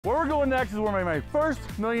Where we're going next is where I made my first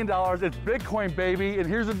 $1 million. It's Bitcoin, baby. And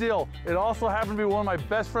here's the deal. It also happened to be one of my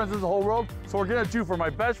best friends in the whole world. So we're gonna do for my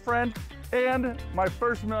best friend and my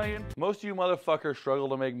first million. Most of you motherfuckers struggle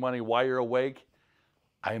to make money while you're awake.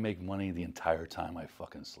 I make money the entire time I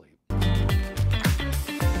fucking sleep.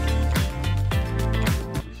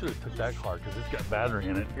 Should have took that car because it's got battery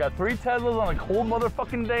in it. I got 3 Teslas on a cold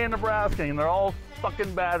motherfucking day in Nebraska and they're all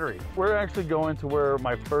fucking battery. We're actually going to where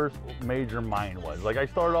my first major mine was. Like I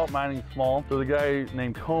started out mining small. There's a guy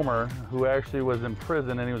named Comer who actually was in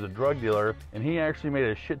prison and he was a drug dealer and he actually made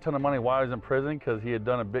a shit ton of money while he was in prison because he had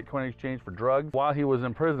done a Bitcoin exchange for drugs. While he was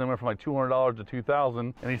in prison, it went from like $200 to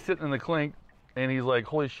 $2,000 and he's sitting in the clink and he's like,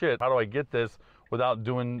 holy shit, how do I get this without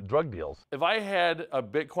doing drug deals? If I had a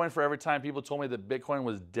Bitcoin for every time people told me that Bitcoin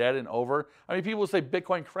was dead and over, I mean, people would say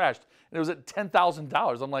Bitcoin crashed and it was at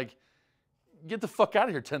 $10,000. I'm like, get the fuck out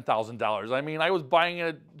of here, $10,000. I mean, I was buying it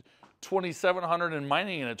at $2,700 and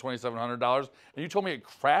mining it at $2,700 and you told me it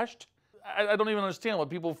crashed? I don't even understand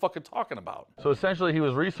what people are fucking talking about. So essentially he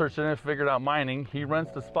was researching it, figured out mining. He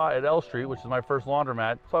rents the spot at L Street, which is my first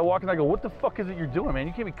laundromat. So I walk in, I go, what the fuck is it you're doing, man?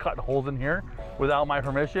 You can't be cutting holes in here without my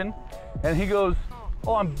permission. And he goes,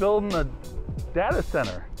 oh, I'm building a data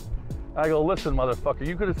center. I go, listen, motherfucker,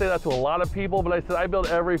 you could have said that to a lot of people, but I said, I build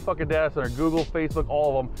every fucking data center, Google, Facebook,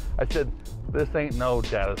 all of them. I said, this ain't no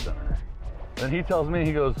data center. And he tells me,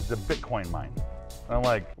 he goes, it's a Bitcoin mine. And I'm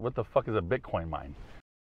like, what the fuck is a Bitcoin mine?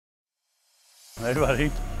 Hey, buddy.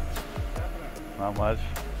 Not much.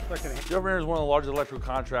 Joe Mayer is one of the largest electrical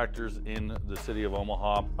contractors in the city of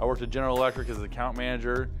Omaha. I worked at General Electric as an account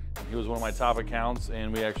manager. He was one of my top accounts,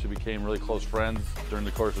 and we actually became really close friends during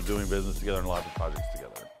the course of doing business together and lots of projects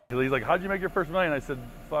together. He's like, how'd you make your first million? I said,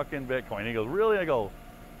 fucking Bitcoin. He goes, really? I go,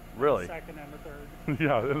 really? Second and the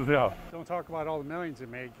third. Yeah. Don't talk about all the millions you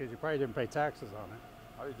made because you probably didn't pay taxes on it.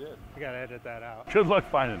 Oh, you did. You gotta edit that out. Good luck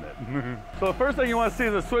finding it. So the first thing you want to see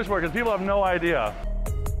is the switchboard because people have no idea.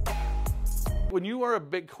 When you are a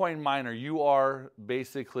Bitcoin miner, you are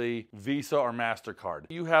basically Visa or MasterCard.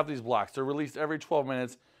 You have these blocks. They're released every 12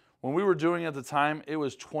 minutes. When we were doing it at the time, it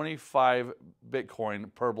was 25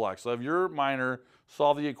 Bitcoin per block. So if your miner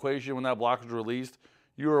solved the equation when that block was released,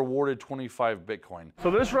 you were awarded 25 Bitcoin.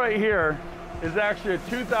 So this right here is actually a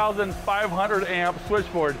 2,500 amp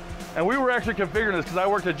switchboard. And we were actually configuring this because I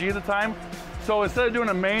worked at G at the time. So instead of doing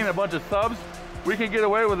a main and a bunch of subs, we can get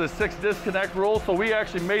away with a 6 disconnect rule. So we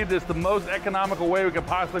actually made this the most economical way we could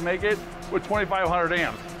possibly make it with 2,500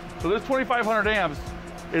 amps. So this 2,500 amps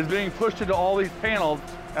is being pushed into all these panels,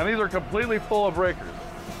 and these are completely full of breakers.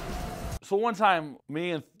 So one time,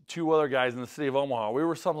 me and 2 other guys in the city of Omaha, we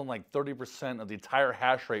were something like 30% of the entire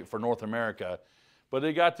hash rate for North America. But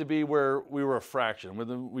it got to be where we were a fraction.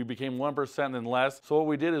 We became 1% and less. So what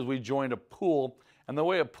we did is we joined a pool. And the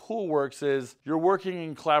way a pool works is you're working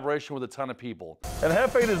in collaboration with a ton of people. And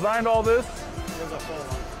Hefe designed all this. There's a full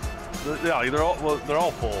one. Yeah, they're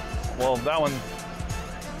all full. Well, that one.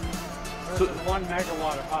 There's 1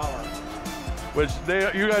 megawatt of power. Which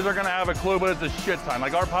you guys are gonna have a clue, but it's a shit ton.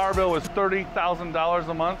 Like our power bill was $30,000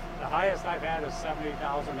 a month. The highest I've had is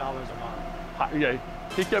 $70,000 a month. Yeah.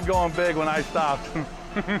 He kept going big when I stopped.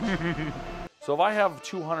 So if I have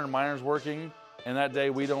 200 miners working and that day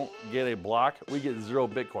we don't get a block, we get 0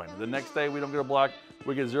 Bitcoin. The next day we don't get a block,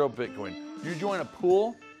 we get 0 Bitcoin. You join a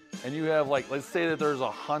pool and you have like, let's say that there's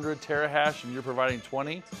 100 terahash and you're providing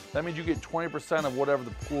 20, that means you get 20% of whatever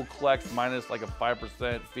the pool collects minus like a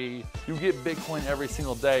 5% fee. You get Bitcoin every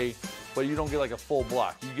single day, but you don't get like a full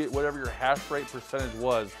block. You get whatever your hash rate percentage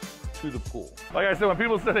was to the pool. Like I said, when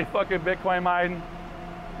people say they fucking Bitcoin mine,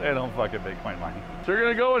 they don't fucking Bitcoin mine. So you're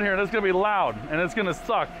gonna go in here and it's gonna be loud and it's gonna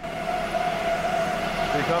suck.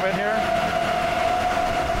 So you come in here,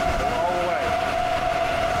 go all the way.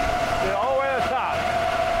 Get all the way to the top.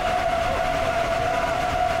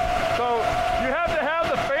 So you have to have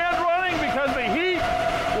the fans running because the heat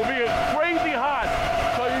will be crazy hot.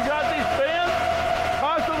 So you got these fans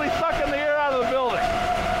constantly sucking the air out of the building.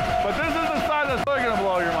 But this is the side that's really gonna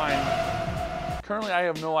blow your mind. Currently, I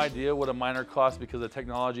have no idea what a miner costs because the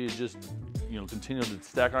technology is just, continuing to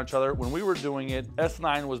stack on each other. When we were doing it,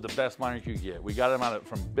 S9 was the best miner you could get. We got them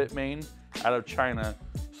from Bitmain out of China.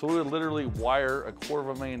 So we would literally wire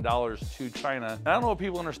 $250,000 to China. And I don't know what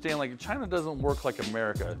people understand, like China doesn't work like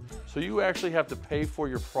America. So you actually have to pay for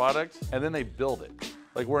your product and then they build it.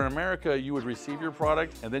 Like where in America, you would receive your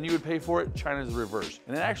product and then you would pay for it, China's the reverse.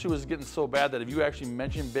 And it actually was getting so bad that if you actually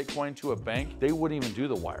mentioned Bitcoin to a bank, they wouldn't even do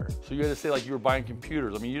the wire. So you had to say like you were buying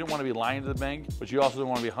computers. I mean, you didn't want to be lying to the bank, but you also didn't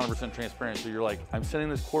want to be 100% transparent. So you're like, I'm sending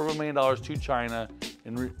this $250,000 to China.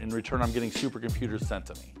 In return, I'm getting supercomputers sent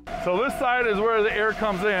to me. So this side is where the air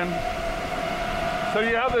comes in. So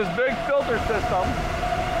you have this big filter system,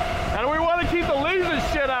 and we want to keep the leaves and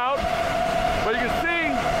shit out, but you can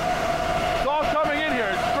see it's all coming in here.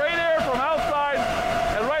 It's straight air from outside,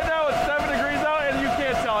 and right now it's 7 degrees out, and you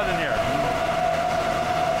can't tell it in here.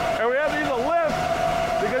 And we have to use a lift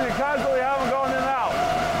because you constantly have them going in and out.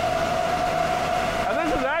 And this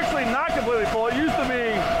is actually not completely full. It used to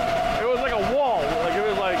be, it was like a wall. Like it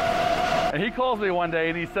was like, and he calls me one day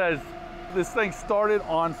and he says, this thing started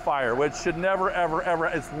on fire, which should never, ever, ever,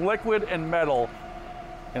 it's liquid and metal,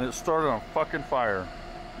 and it started on fucking fire.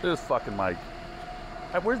 This fucking mic.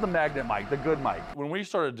 Where's the magnet mic, the good mic? When we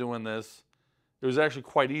started doing this, it was actually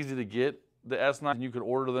quite easy to get the S9, and you could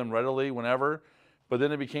order them readily whenever, but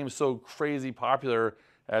then it became so crazy popular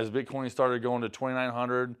as Bitcoin started going to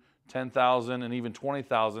 2,900, 10,000, and even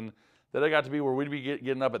 20,000, that it got to be where we'd be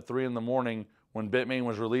getting up at 3 in the morning when Bitmain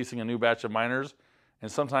was releasing a new batch of miners.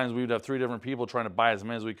 And sometimes we would have 3 different people trying to buy as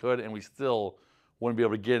many as we could, and we still wouldn't be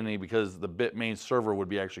able to get any because the Bitmain server would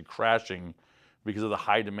be actually crashing because of the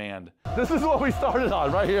high demand. This is what we started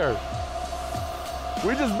on right here.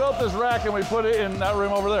 We just built this rack and we put it in that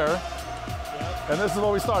room over there. Yep. And this is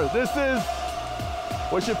what we started. This is,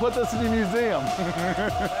 we should put this in the museum.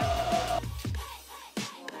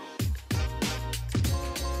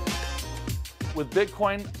 With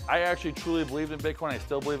Bitcoin, I actually truly believed in Bitcoin. I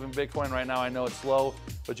still believe in Bitcoin. Right now I know it's slow,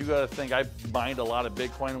 but you gotta think, I mined a lot of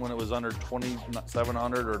Bitcoin when it was under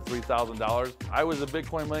 $2,700 or $3,000. I was a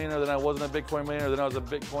Bitcoin millionaire, then I wasn't a Bitcoin millionaire, then I was a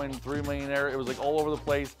Bitcoin 3 millionaire. It was like all over the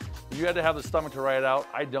place. You had to have the stomach to write it out.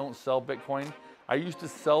 I don't sell Bitcoin. I used to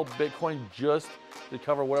sell Bitcoin just to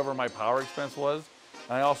cover whatever my power expense was.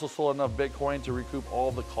 And I also sold enough Bitcoin to recoup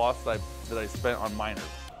all the costs that I spent on miners.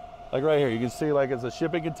 Like right here, you can see like it's a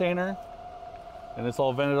shipping container, and it's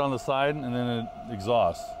all vented on the side, and then it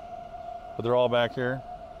exhausts. But they're all back here.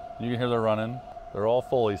 You can hear they're running. They're all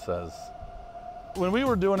full, he says. When we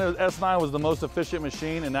were doing it, S9 was the most efficient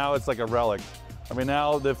machine, and now it's like a relic. I mean,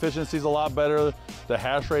 now the efficiency's a lot better, the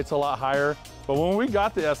hash rate's a lot higher. But when we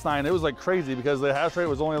got the S9, it was like crazy because the hash rate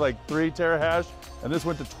was only like 3 terahash, and this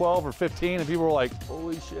went to 12 or 15, and people were like,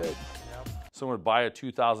 holy shit. Yep. Someone would buy a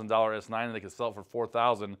 $2,000 S9 and they could sell it for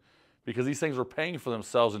 $4,000 because these things were paying for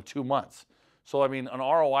themselves in 2 months. So, I mean, an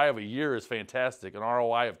ROI of a year is fantastic. An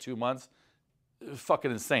ROI of 2 months,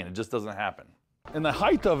 fucking insane. It just doesn't happen. In the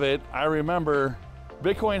height of it, I remember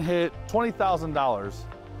Bitcoin hit $20,000.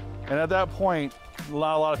 And at that point,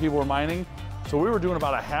 not a lot of people were mining. So we were doing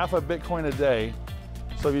about a half a Bitcoin a day.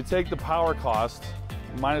 So if you take the power cost,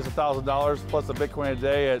 minus $1,000 plus a Bitcoin a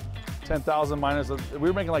day at 10,000 minus, we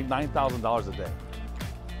were making like $9,000 a day,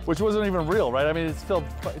 which wasn't even real, right? I mean, it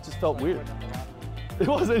just felt weird. It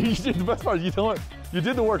wasn't. The best part, you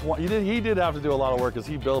did the work. He did have to do a lot of work because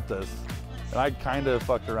he built this, and I kind of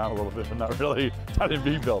fucked around a little bit, but not really. I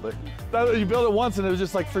didn't build it. You built it once, and it was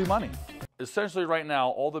just like free money. Essentially, right now,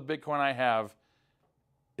 all the Bitcoin I have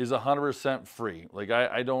is 100% free. Like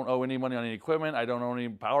I don't owe any money on any equipment. I don't owe any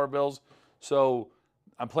power bills. So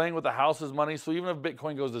I'm playing with the house's money. So even if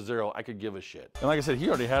Bitcoin goes to 0, I could give a shit. And like I said, he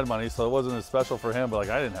already had money, so it wasn't as special for him. But like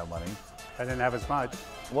I didn't have money. I didn't have as much.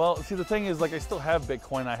 Well, see, the thing is, like, I still have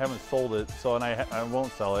Bitcoin. I haven't sold it, so I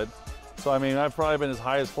won't sell it. So I mean, I've probably been as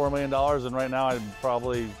high as $4 million, and right now I'm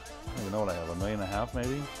probably, I don't even know what I have, $1.5 million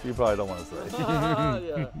maybe. You probably don't want to say.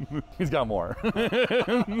 Yeah. He's got more.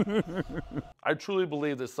 I truly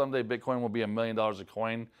believe that someday Bitcoin will be $1 million a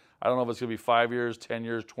coin. I don't know if it's gonna be 5 years, 10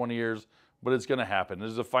 years, 20 years, but it's gonna happen.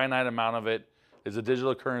 There's a finite amount of it. It's a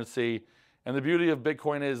digital currency, and the beauty of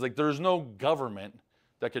Bitcoin is like there's no government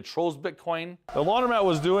that controls Bitcoin. The laundromat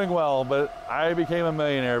was doing well, but I became a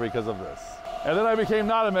millionaire because of this. And then I became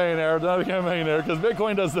not a millionaire, then I became a millionaire because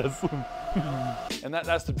Bitcoin does this. And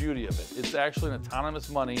that's the beauty of it. It's actually an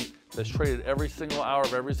autonomous money that's traded every single hour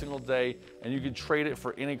of every single day, and you can trade it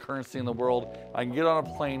for any currency in the world. I can get on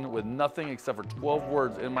a plane with nothing except for 12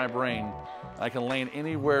 words in my brain. I can land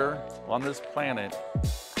anywhere on this planet,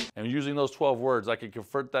 and using those 12 words, I can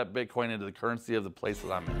convert that Bitcoin into the currency of the place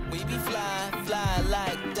that I'm in. We be fly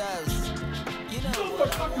like dust. You know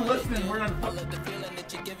what I'm listening. We're on the feeling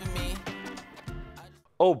that you're giving me.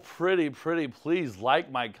 Oh, pretty, please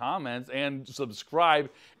like my comments and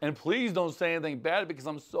subscribe. And please don't say anything bad because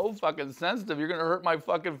I'm so fucking sensitive. You're gonna hurt my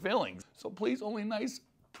fucking feelings. So please, only nice,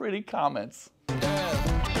 pretty comments. Girl,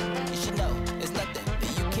 you should know.